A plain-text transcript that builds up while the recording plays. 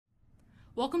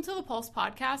Welcome to the Pulse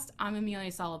Podcast. I'm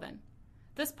Amelia Sullivan.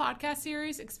 This podcast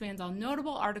series expands on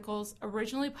notable articles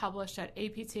originally published at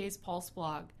APTA's Pulse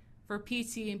blog for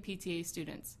PT and PTA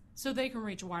students, so they can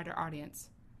reach a wider audience.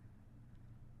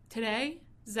 Today,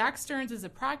 Zach Stearns is a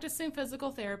practicing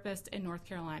physical therapist in North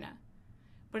Carolina.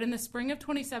 But in the spring of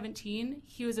 2017,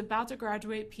 he was about to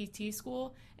graduate PT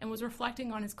school and was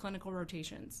reflecting on his clinical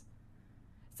rotations.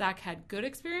 Zach had good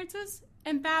experiences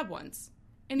and bad ones,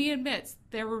 and he admits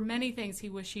there were many things he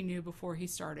wished he knew before he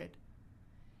started.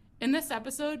 In this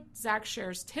episode, Zach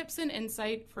shares tips and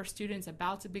insight for students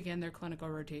about to begin their clinical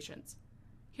rotations.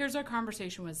 Here's our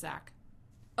conversation with Zach.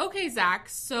 Okay, Zach,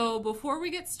 so before we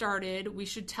get started, we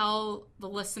should tell the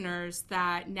listeners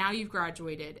that now you've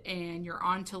graduated and you're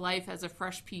on to life as a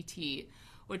fresh PT,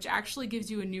 which actually gives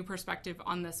you a new perspective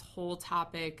on this whole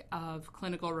topic of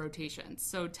clinical rotations.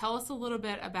 So tell us a little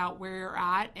bit about where you're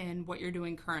at and what you're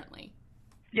doing currently.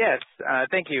 Yes,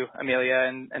 thank you, Amelia,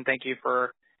 and thank you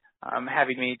for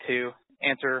having me to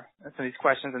answer some of these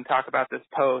questions and talk about this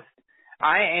post.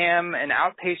 I am an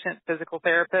outpatient physical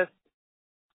therapist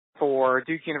for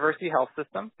Duke University Health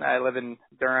System. I live in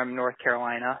Durham, North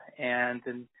Carolina, and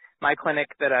in my clinic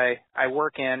that I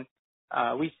work in,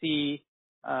 we see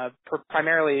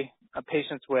primarily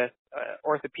patients with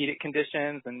orthopedic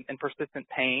conditions and persistent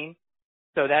pain.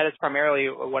 So that is primarily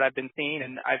what I've been seeing,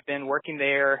 and I've been working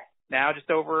there now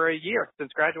just over a year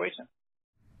since graduation.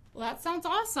 Well, that sounds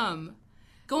awesome.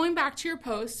 Going back to your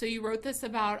post, so you wrote this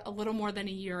about a little more than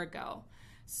a year ago.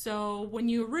 So when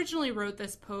you originally wrote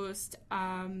this post,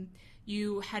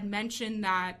 you had mentioned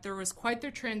that there was quite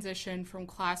the transition from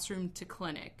classroom to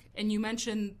clinic, and you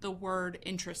mentioned the word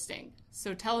interesting.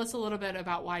 So tell us a little bit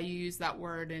about why you use that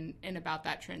word and about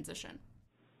that transition.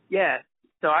 Yeah,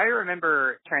 so I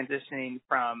remember transitioning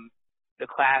from the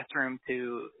classroom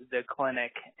to the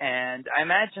clinic, and I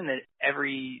imagine that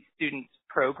every student's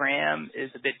program is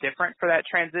a bit different for that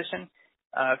transition.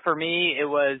 For me, it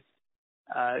was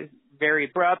very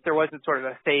abrupt. There wasn't sort of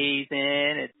a phase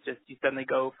in. It's just you suddenly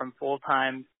go from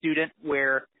full-time student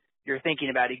where you're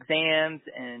thinking about exams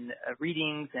and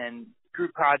readings and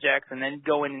group projects, and then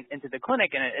going into the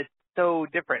clinic, and it's so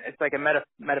different. It's like a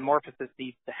metamorphosis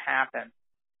needs to happen.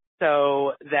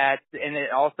 So and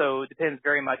it also depends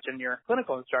very much on your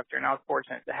clinical instructor, and I was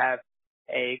fortunate to have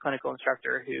a clinical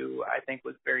instructor who I think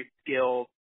was very skilled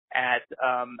at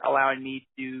allowing me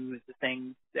to do the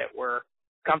things that were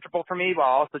comfortable for me while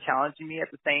also challenging me at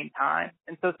the same time.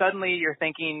 And so suddenly you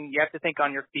have to think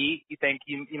on your feet. You think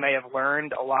you may have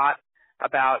learned a lot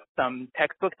about some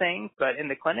textbook things, but in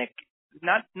the clinic,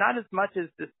 not as much as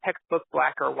this textbook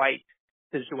black or white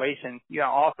situation. You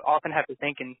often have to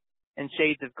think in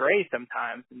shades of gray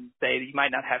sometimes and say that you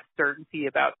might not have certainty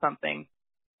about something.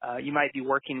 You might be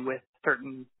working with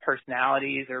certain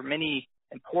personalities or many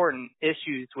important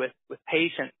issues with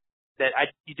patients that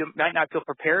you might not feel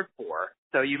prepared for.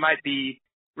 So you might be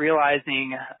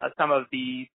realizing some of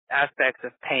the aspects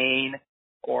of pain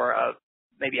or of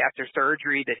maybe after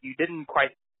surgery that you didn't quite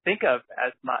think of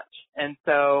as much. And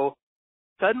so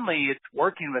suddenly it's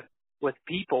working with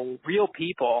people, real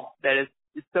people, that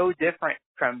is so different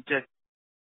from just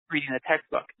reading a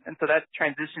textbook. And so that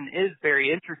transition is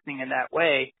very interesting in that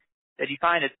way, that you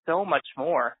find it's so much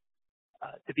more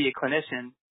to be a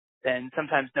clinician than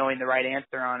sometimes knowing the right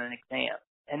answer on an exam.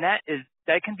 And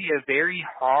that can be a very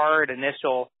hard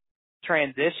initial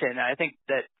transition. I think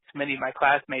that many of my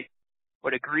classmates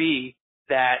would agree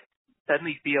that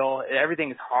suddenly feel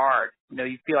everything is hard.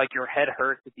 You feel like your head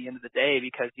hurts at the end of the day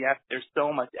because there's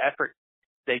so much effort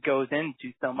that goes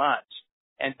into so much.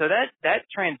 And so that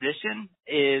transition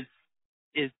is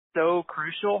so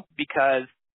crucial, because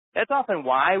that's often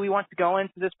why we want to go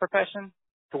into this profession,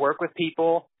 to work with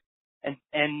people. And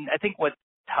I think what's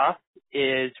tough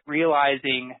is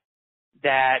realizing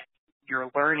that you're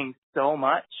learning so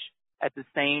much at the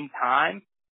same time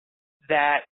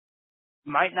that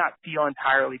you might not feel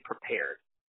entirely prepared.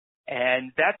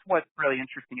 And that's what's really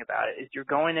interesting about it, is you're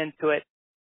going into it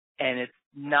and it's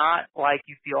not like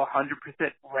you feel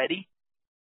 100% ready.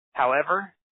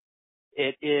 However,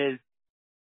 it is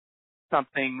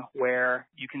something where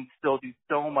you can still do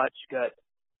so much good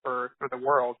for the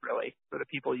world, really, for the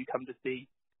people you come to see.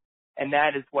 And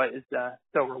that is what is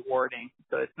so rewarding.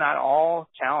 So it's not all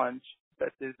challenge,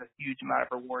 but there's a huge amount of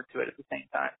reward to it at the same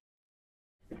time.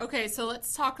 Okay, so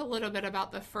let's talk a little bit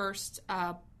about the first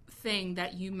thing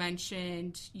that you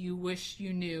mentioned you wish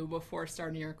you knew before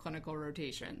starting your clinical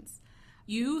rotations.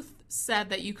 You said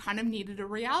that you kind of needed a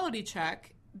reality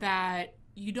check, that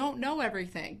you don't know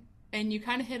everything. And you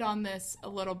kind of hit on this a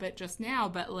little bit just now,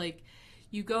 but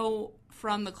you go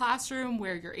from the classroom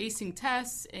where you're acing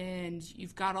tests and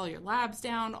you've got all your labs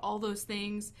down, all those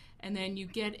things, and then you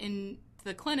get in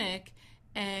the clinic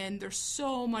and there's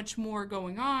so much more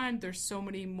going on. There's so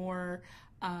many more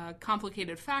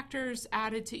complicated factors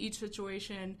added to each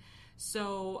situation.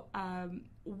 So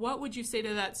what would you say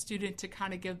to that student to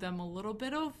kind of give them a little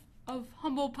bit of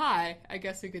humble pie, I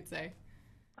guess you could say?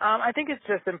 I think it's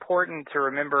just important to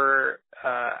remember,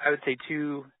 I would say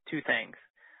two things.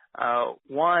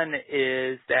 One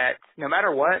is that no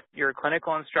matter what, your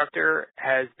clinical instructor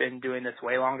has been doing this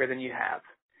way longer than you have.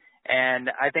 And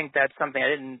I think that's something I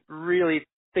didn't really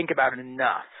think about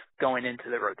enough going into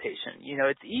the rotation. You know,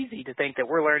 it's easy to think that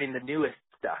we're learning the newest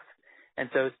stuff. And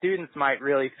so students might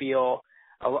really feel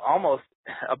almost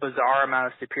a bizarre amount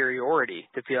of superiority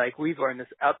to feel like we've learned this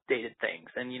updated things.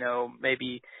 And, you know,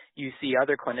 maybe you see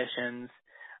other clinicians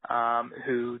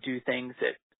who do things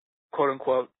that, quote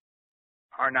unquote,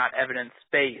 are not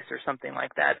evidence-based or something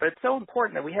like that. But it's so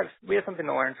important that we have something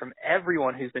to learn from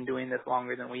everyone who's been doing this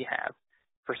longer than we have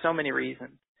for so many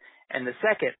reasons. And the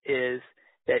second is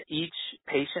that each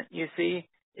patient you see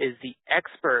is the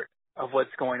expert of what's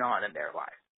going on in their life.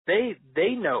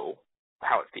 They know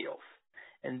how it feels,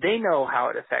 and they know how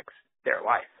it affects their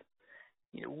life.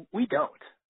 You know, we don't.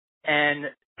 And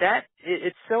that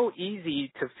it's so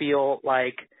easy to feel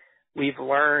like we've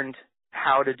learned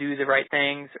how to do the right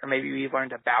things, or maybe we've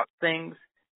learned about things,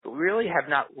 but we really have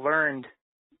not learned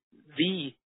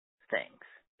the things.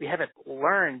 We haven't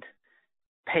learned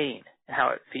pain and how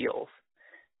it feels.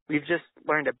 We've just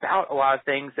learned about a lot of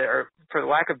things that are, for the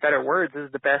lack of better words,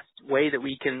 is the best way that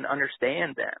we can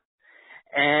understand them.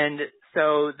 And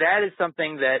so that is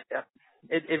something that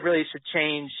it really should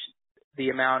change the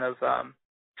amount of,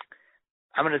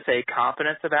 I'm going to say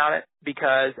confidence about it,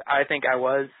 because I think I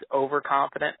was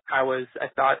overconfident. I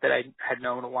thought that I had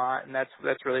known a lot, and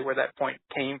that's really where that point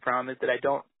came from, is that I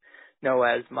don't know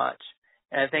as much.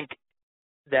 And I think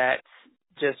that's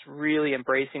just really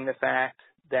embracing the fact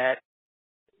that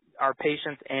our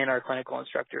patients and our clinical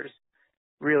instructors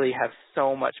really have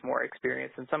so much more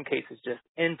experience, in some cases just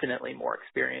infinitely more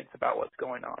experience about what's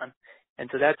going on. And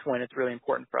so that's when it's really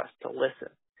important for us to listen,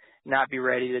 not be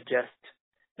ready to just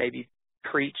maybe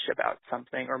preach about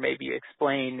something, or maybe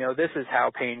explain, you know, this is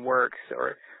how pain works,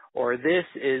 or this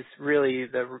is really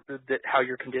how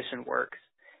your condition works.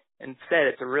 Instead,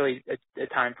 it's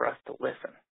a time for us to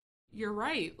listen. You're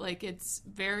right. Like, it's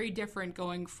very different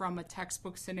going from a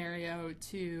textbook scenario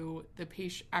to the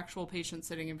actual patient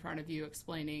sitting in front of you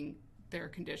explaining their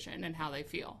condition and how they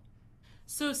feel.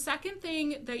 So second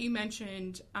thing that you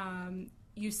mentioned,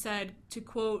 you said, to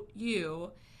quote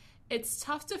you, it's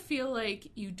tough to feel like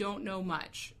you don't know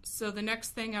much. So the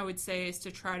next thing I would say is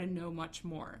to try to know much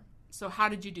more. So how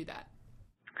did you do that?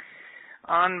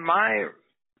 On my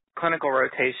clinical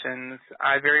rotations,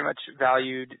 I very much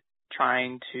valued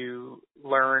trying to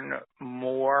learn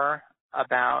more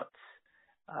about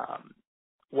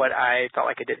what I felt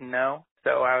like I didn't know.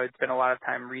 So I would spend a lot of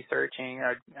time researching.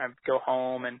 I'd go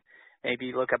home and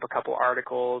maybe look up a couple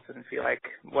articles and feel like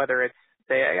whether it's,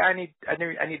 say, I need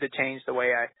to change the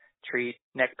way I treat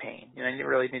neck pain. You know, I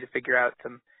really need to figure out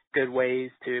some good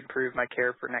ways to improve my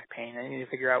care for neck pain. I need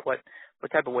to figure out what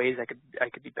type of ways I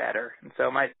could be better. And so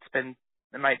I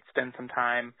might spend some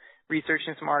time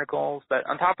researching some articles, but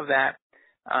on top of that,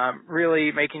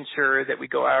 really making sure that we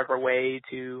go out of our way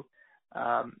to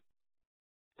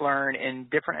learn in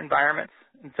different environments.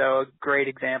 And so a great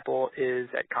example is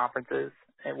at conferences,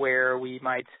 where we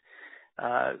might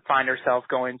find ourselves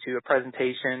going to a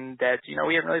presentation that, you know,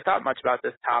 we haven't really thought much about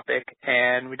this topic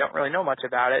and we don't really know much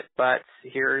about it, but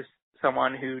here's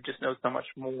someone who just knows so much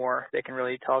more. They can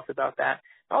really tell us about that.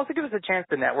 It also gives us a chance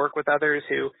to network with others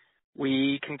who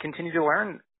we can continue to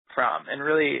learn from and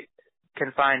really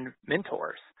can find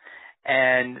mentors.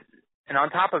 And on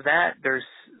top of that, there's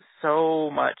so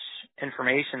much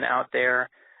information out there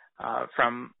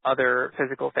from other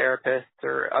physical therapists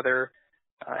or other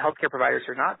healthcare providers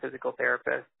who are not physical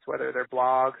therapists, whether they're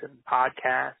blogs and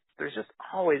podcasts. There's just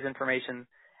always information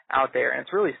out there. And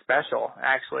it's really special,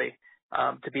 actually,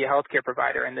 to be a healthcare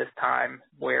provider in this time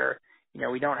where, you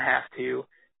know, we don't have to,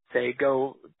 say,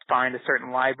 go find a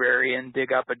certain library and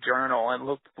dig up a journal and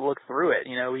look through it.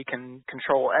 You know, we can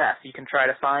control F. You can try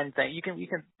to find things.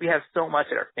 We have so much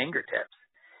at our fingertips.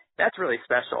 That's really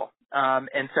special.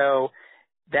 And so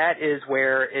that is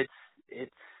where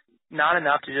it's not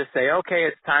enough to just say, okay,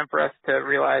 it's time for us to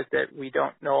realize that we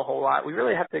don't know a whole lot. We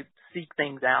really have to seek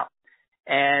things out.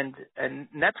 And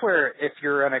that's where, if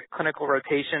you're on a clinical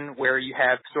rotation where you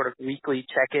have sort of weekly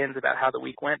check-ins about how the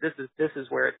week went, this is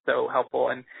where it's so helpful.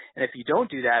 And if you don't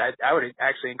do that, I would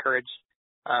actually encourage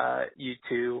you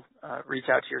to reach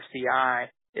out to your CI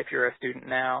if you're a student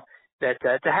now, that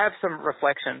to have some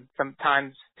reflection,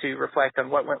 sometimes to reflect on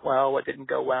what went well, what didn't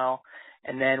go well,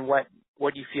 and then what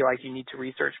you feel like you need to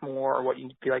research more or what you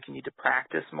feel like you need to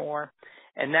practice more.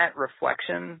 And that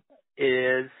reflection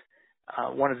is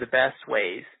one of the best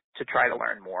ways to try to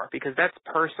learn more, because that's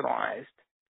personalized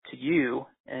to you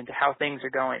and to how things are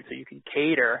going, so you can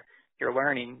cater your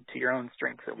learning to your own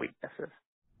strengths and weaknesses.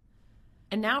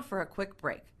 And now for a quick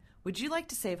break. Would you like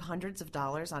to save hundreds of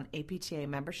dollars on APTA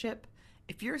membership?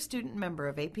 If you're a student member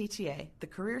of APTA, the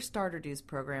Career Starter Dues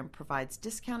program provides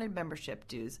discounted membership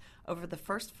dues over the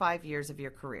first 5 years of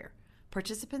your career.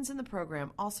 Participants in the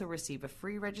program also receive a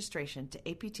free registration to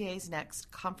APTA's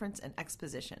next conference and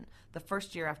exposition, the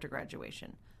first year after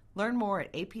graduation. Learn more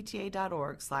at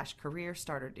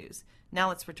apta.org/careerstarterdues. Now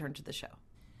let's return to the show.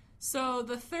 So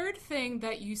the third thing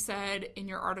that you said in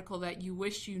your article that you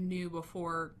wish you knew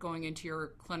before going into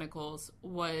your clinicals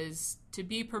was to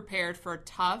be prepared for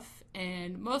tough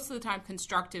and most of the time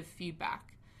constructive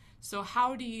feedback. So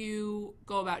how do you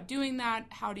go about doing that?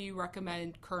 How do you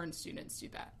recommend current students do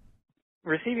that?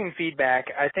 Receiving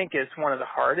feedback, I think, is one of the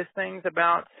hardest things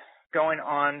about going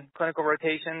on clinical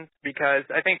rotations, because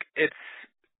I think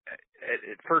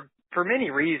for many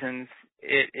reasons,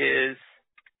 it is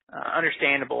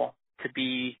understandable to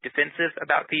be defensive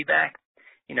about feedback.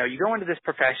 You know, you go into this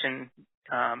profession,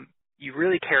 you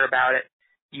really care about it.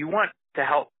 You want to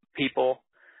help people.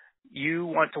 You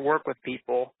want to work with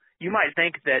people. You might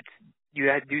think that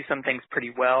you do some things pretty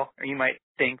well, or you might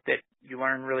think that you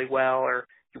learn really well, or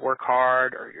you work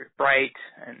hard, or you're bright.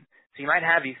 And so you might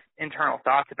have these internal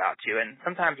thoughts about you. And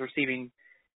sometimes receiving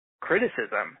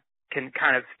criticism can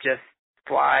kind of just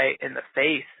fly in the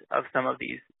face of some of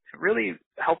these really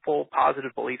helpful,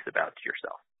 positive beliefs about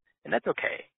yourself. And that's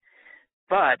okay.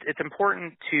 But it's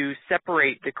important to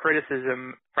separate the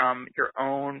criticism from your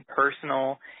own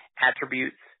personal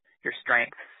attributes, your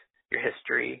strengths, your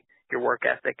history, your work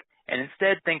ethic, and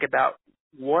instead think about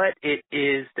what it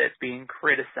is that's being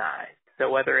criticized. So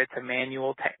whether it's a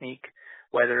manual technique,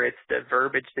 whether it's the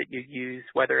verbiage that you use,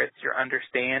 whether it's your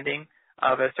understanding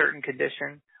of a certain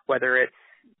condition, whether it's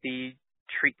the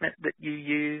treatment that you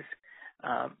use,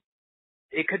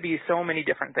 it could be so many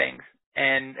different things.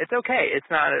 And it's okay. It's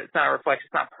not a reflection.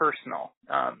 It's not personal.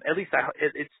 At least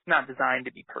it's not designed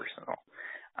to be personal.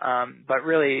 But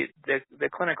really, the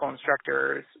clinical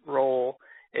instructor's role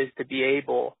is to be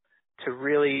able to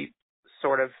really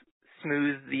sort of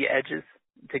smooth the edges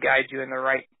to guide you in the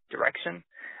right direction.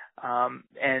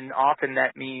 And often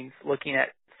that means looking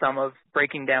at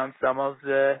breaking down some of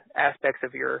the aspects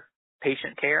of your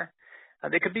patient care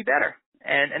that could be better.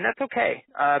 And that's okay.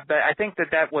 But I think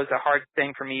that was a hard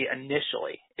thing for me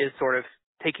initially, is sort of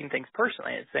taking things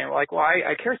personally and saying, well,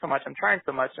 I care so much, I'm trying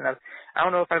so much, and I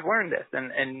don't know if I've learned this.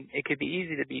 And it could be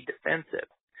easy to be defensive.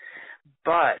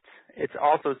 But it's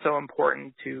also so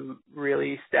important to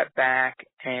really step back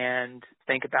and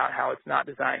think about how it's not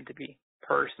designed to be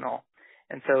personal.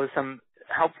 And so some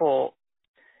helpful,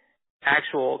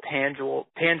 actual, tangible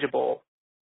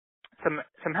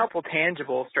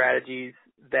strategies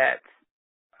that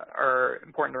are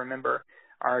important to remember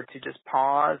are to just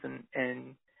pause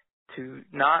and to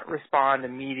not respond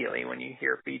immediately when you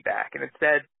hear feedback, and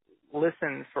instead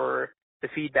listen for the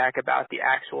feedback about the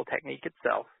actual technique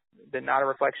itself, but not a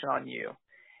reflection on you,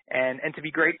 and to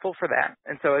be grateful for that.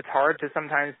 And so it's hard to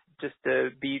sometimes just to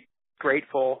be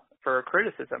grateful for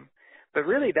criticism, but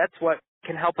really that's what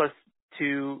can help us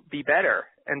to be better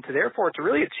and to therefore to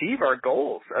really achieve our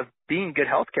goals of being good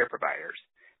healthcare providers.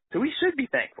 So we should be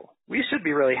thankful. We should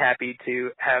be really happy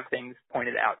to have things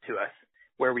pointed out to us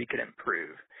where we could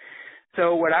improve.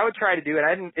 So what I would try to do,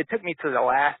 and it took me to the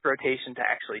last rotation to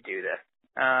actually do this,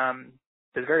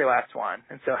 the very last one,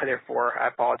 and so therefore I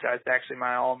apologize to actually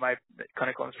all of my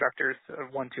clinical instructors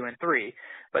of 1, 2, and 3.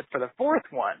 But for the fourth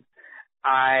one,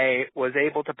 I was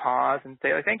able to pause and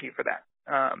say, thank you for that.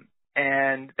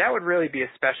 And that would really be a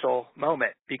special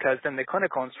moment, because then the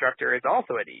clinical instructor is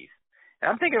also at ease. And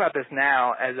I'm thinking about this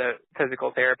now as a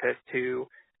physical therapist who,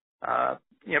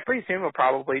 pretty soon will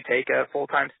probably take a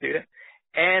full-time student.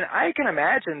 And I can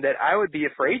imagine that I would be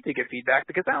afraid to give feedback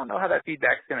because I don't know how that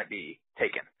feedback is going to be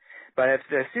taken. But if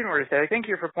the student were to say, thank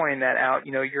you for pointing that out,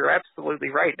 you're absolutely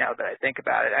right now that I think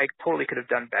about it. I totally could have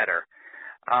done better.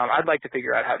 I'd like to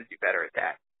figure out how to do better at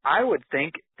that. I would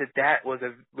think that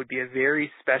would be a very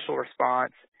special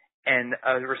response, and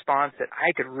a response that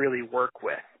I could really work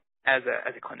with as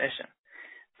a clinician.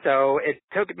 So it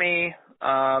took me,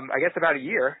 I guess, about a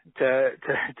year to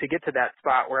get to that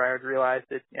spot where I would realize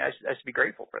that I should be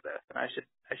grateful for this, and I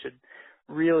should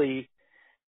really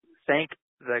thank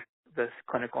this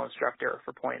clinical instructor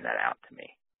for pointing that out to me.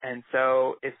 And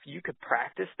so if you could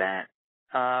practice that,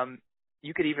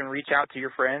 you could even reach out to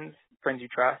your friends you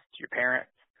trust, your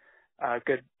parents,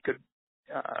 good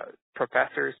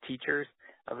professors, teachers,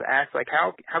 ask like,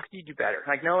 how can you do better?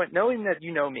 Like knowing that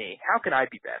you know me, how can I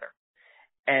be better?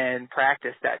 And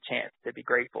practice that chance to be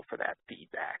grateful for that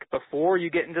feedback before you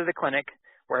get into the clinic,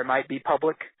 where it might be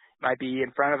public, it might be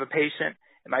in front of a patient,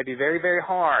 it might be very, very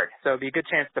hard. So it'd be a good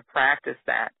chance to practice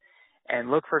that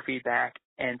and look for feedback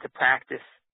and to practice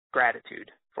gratitude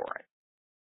for it.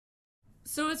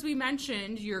 So as we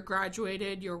mentioned, you're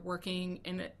graduated, you're working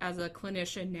as a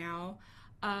clinician now.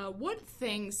 What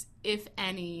things, if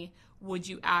any, would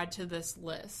you add to this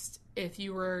list if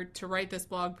you were to write this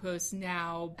blog post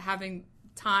now, having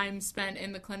time spent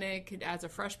in the clinic as a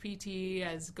fresh PT,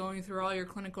 as going through all your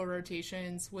clinical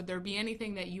rotations? Would there be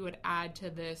anything that you would add to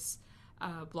this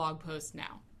blog post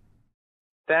now?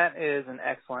 That is an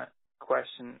excellent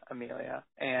question, Amelia.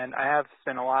 And I have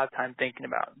spent a lot of time thinking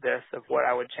about this, of what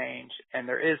I would change. And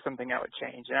there is something I would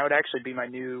change. And that would actually be my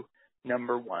new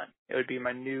number one. It would be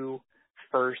my new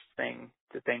first thing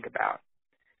to think about.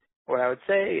 What I would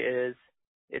say is,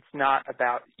 it's not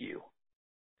about you.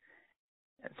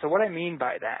 And so what I mean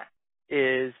by that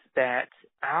is that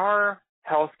our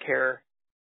healthcare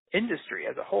industry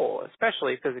as a whole,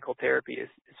 especially physical therapy,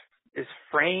 is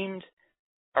framed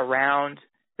around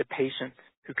the patients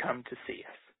who come to see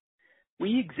us.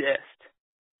 We exist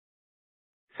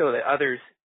so that others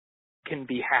can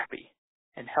be happy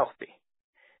and healthy,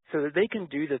 so that they can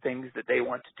do the things that they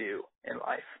want to do in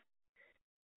life.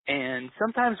 And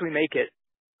sometimes we make it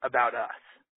about us.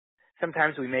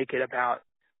 Sometimes we make it about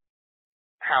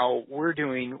how we're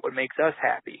doing what makes us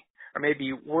happy. Or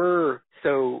maybe we're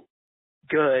so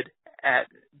good at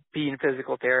being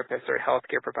physical therapists or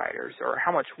healthcare providers, or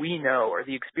how much we know, or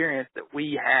the experience that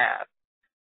we have.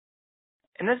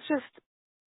 And that's just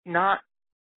not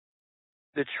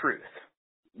the truth.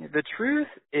 The truth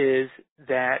is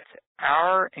that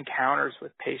our encounters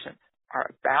with patients are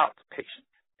about patients.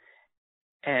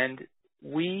 And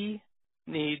we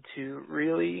need to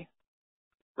really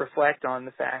reflect on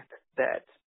the fact that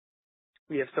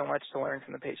we have so much to learn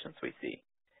from the patients we see.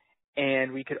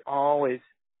 And we could always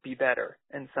be better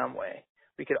in some way.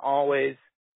 We could always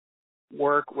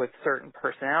work with certain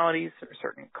personalities or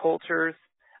certain cultures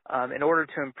in order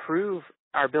to improve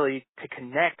our ability to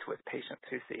connect with patients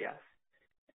who see us.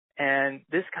 And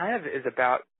this kind of is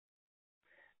about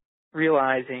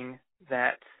realizing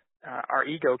that our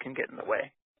ego can get in the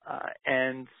way.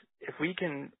 And if we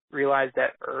can realize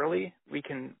that early, we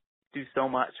can do so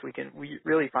much. We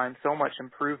really find so much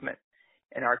improvement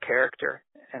in our character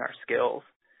and our skills.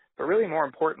 But really more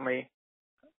importantly,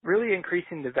 really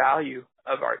increasing the value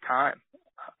of our time.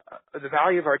 The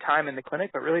value of our time in the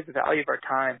clinic, but really the value of our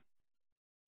time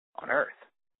on earth.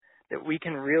 That we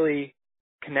can really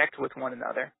connect with one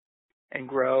another and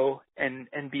grow and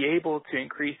be able to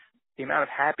increase the amount of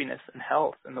happiness and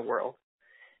health in the world.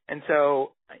 And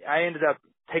so I ended up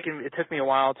it took me a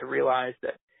while to realize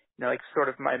that, like sort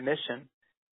of my mission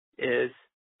is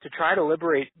to try to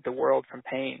liberate the world from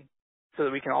pain so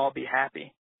that we can all be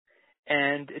happy.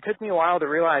 And it took me a while to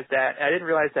realize that. I didn't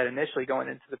realize that initially going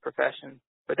into the profession,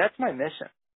 but that's my mission.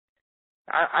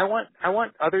 I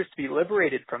want others to be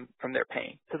liberated from their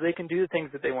pain so they can do the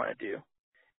things that they want to do,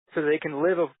 so they can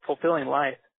live a fulfilling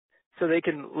life, so they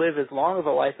can live as long of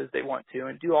a life as they want to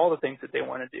and do all the things that they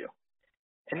want to do.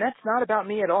 And that's not about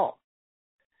me at all.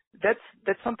 That's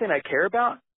something I care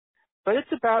about, but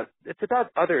it's about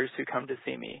others who come to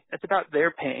see me. It's about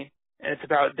their pain and it's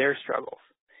about their struggles.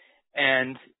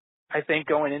 And I think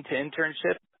going into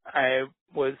internship, I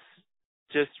was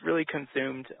just really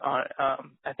consumed on,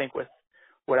 I think with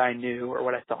what I knew or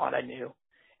what I thought I knew.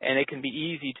 And it can be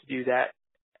easy to do that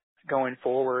going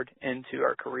forward into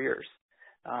our careers.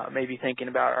 Maybe thinking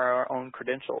about our own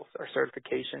credentials, our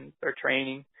certifications, our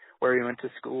training, where we went to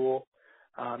school,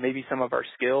 maybe some of our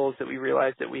skills that we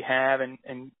realize that we have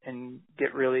and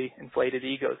get really inflated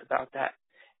egos about that.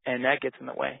 And that gets in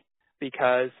the way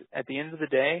because at the end of the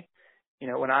day,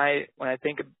 when I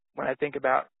think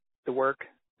about the work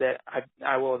that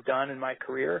I will have done in my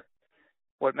career,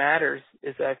 what matters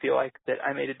is that I feel like that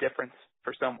I made a difference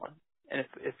for someone. And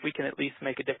if we can at least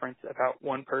make a difference about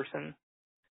one person,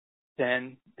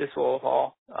 then this will have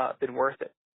all been worth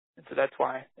it. And so that's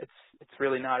why it's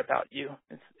really not about you.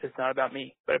 It's not about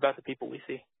me, but about the people we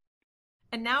see.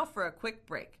 And now for a quick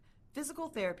break. Physical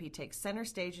therapy takes center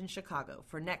stage in Chicago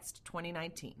for Next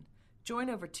 2019.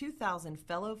 Join over 2,000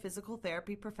 fellow physical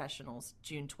therapy professionals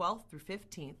June 12th through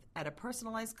 15th at a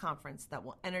personalized conference that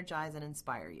will energize and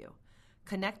inspire you.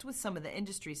 Connect with some of the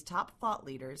industry's top thought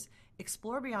leaders,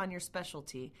 explore beyond your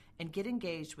specialty, and get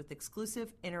engaged with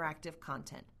exclusive interactive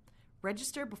content.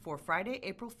 Register before Friday,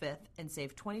 April 5th and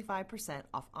save 25%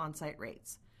 off on-site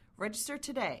rates. Register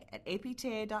today at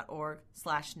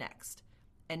apta.org/next.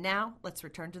 And now, let's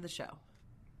return to the show.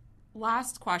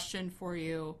 Last question for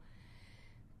you.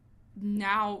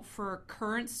 Now, for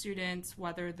current students,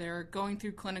 whether they're going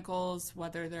through clinicals,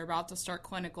 whether they're about to start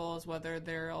clinicals, whether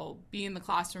they'll be in the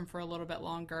classroom for a little bit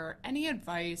longer, any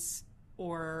advice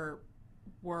or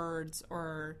words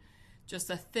or just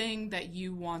a thing that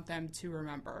you want them to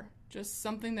remember? Just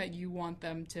something that you want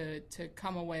them to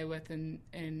come away with and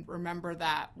remember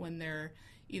that when they're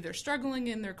either struggling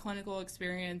in their clinical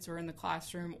experience or in the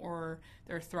classroom or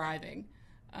they're thriving.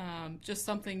 Just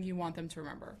something you want them to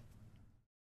remember.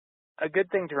 A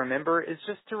good thing to remember is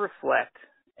just to reflect,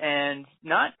 and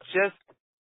not just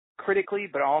critically,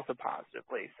 but also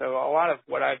positively. So a lot of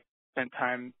what I've spent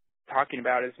time talking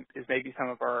about is maybe some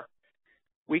of our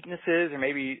weaknesses or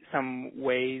maybe some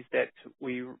ways that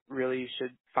we really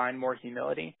should find more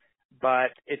humility,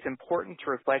 but it's important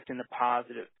to reflect in the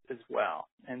positive as well.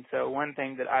 And so one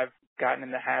thing that I've gotten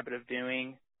in the habit of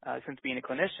doing since being a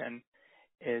clinician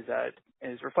is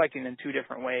reflecting in two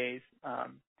different ways.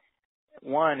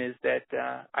 One is that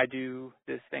I do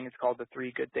this thing. It's called the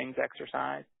 3 good things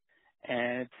exercise,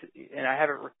 and I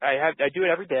do it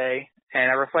every day, and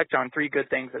I reflect on 3 good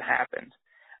things that happened.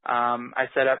 I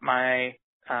set up my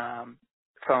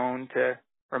phone to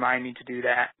remind me to do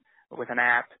that with an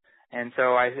app, and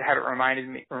so I have it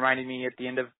reminding me at the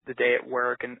end of the day at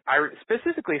work, and I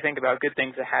specifically think about good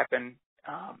things that happen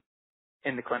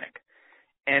in the clinic,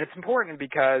 and it's important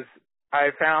because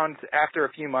I found after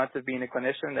a few months of being a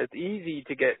clinician that it's easy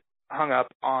to get hung up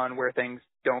on where things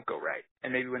don't go right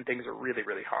and maybe when things are really,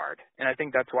 really hard. And I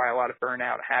think that's why a lot of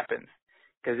burnout happens,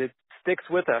 because it sticks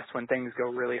with us when things go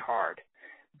really hard.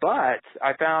 But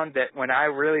I found that when I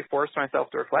really forced myself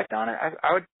to reflect on it,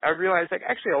 I realized like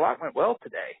actually a lot went well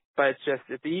today, but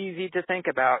it's easy to think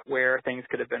about where things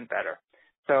could have been better.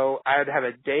 So I would have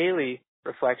a daily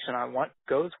reflection on what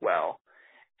goes well,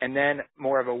 and then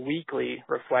more of a weekly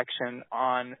reflection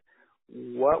on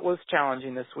what was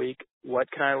challenging this week, what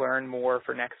can I learn more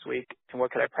for next week, and what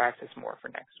could I practice more for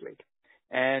next week.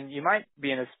 And you might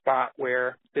be in a spot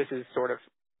where this is sort of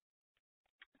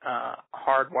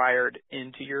hardwired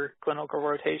into your clinical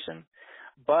rotation,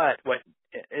 but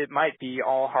it might be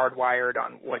all hardwired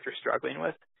on what you're struggling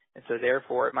with. And so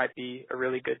therefore it might be a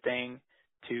really good thing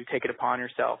to take it upon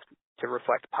yourself to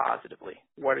reflect positively.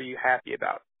 What are you happy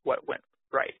about? What went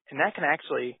right? And that can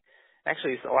actually a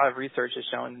lot of research has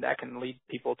shown that can lead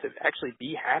people to actually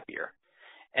be happier.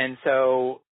 And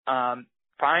so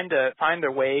find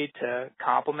a way to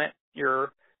complement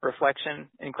your reflection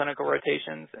in clinical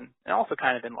rotations and also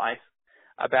kind of in life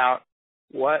about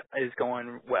what is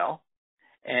going well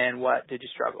and what did you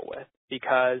struggle with,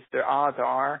 because the odds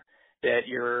are that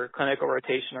your clinical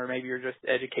rotation or maybe your just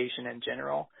education in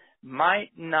general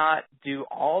might not do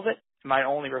all of it, might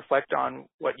only reflect on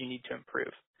what you need to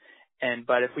improve.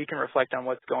 But if we can reflect on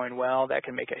what's going well, that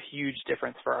can make a huge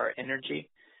difference for our energy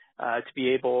to be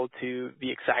able to be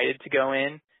excited to go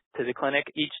in to the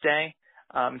clinic each day,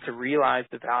 to realize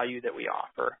the value that we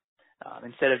offer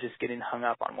instead of just getting hung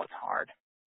up on what's hard.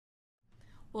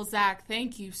 Well, Zach,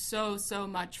 thank you so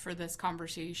much for this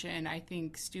conversation. I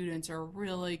think students are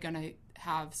really going to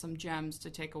have some gems to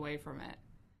take away from it.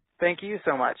 Thank you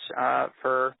so much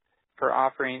for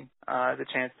offering the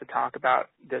chance to talk about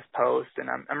this post, and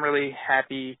I'm really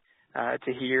happy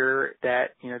to hear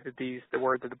that that the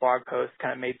words of the blog post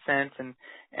kind of made sense and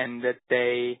that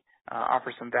they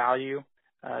offer some value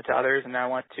to others. And I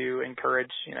want to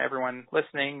encourage everyone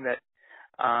listening that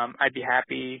I'd be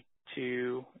happy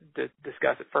to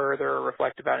discuss it further, or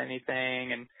reflect about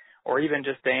anything, or even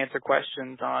just to answer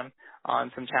questions on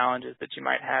some challenges that you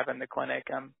might have in the clinic.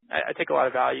 I take a lot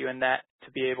of value in that,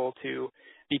 to be able to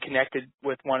be connected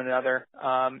with one another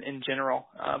in general,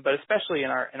 but especially in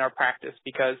our practice,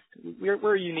 because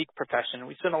we're a unique profession.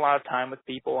 We spend a lot of time with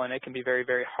people, and it can be very,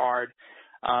 very hard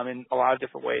in a lot of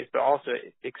different ways, but also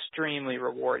extremely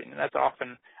rewarding. And that's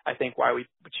often, I think, why we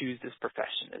choose this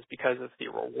profession, is because of the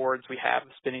rewards we have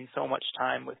of spending so much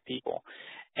time with people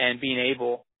and being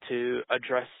able to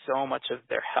address so much of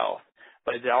their health.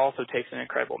 But it also takes an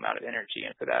incredible amount of energy.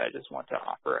 And for that, I just want to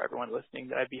offer everyone listening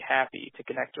that I'd be happy to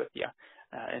connect with you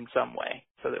in some way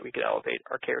so that we could elevate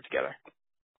our care together.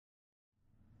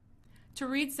 To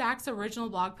read Zach's original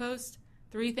blog post,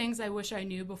 3 Things I Wish I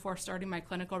Knew Before Starting My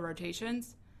Clinical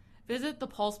Rotations, visit the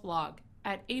Pulse blog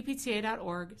at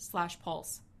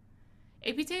apta.org/pulse.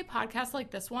 APTA podcasts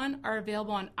like this one are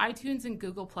available on iTunes and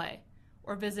Google Play,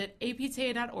 or visit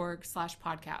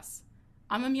apta.org/podcasts.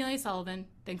 I'm Amelia Sullivan.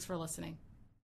 Thanks for listening.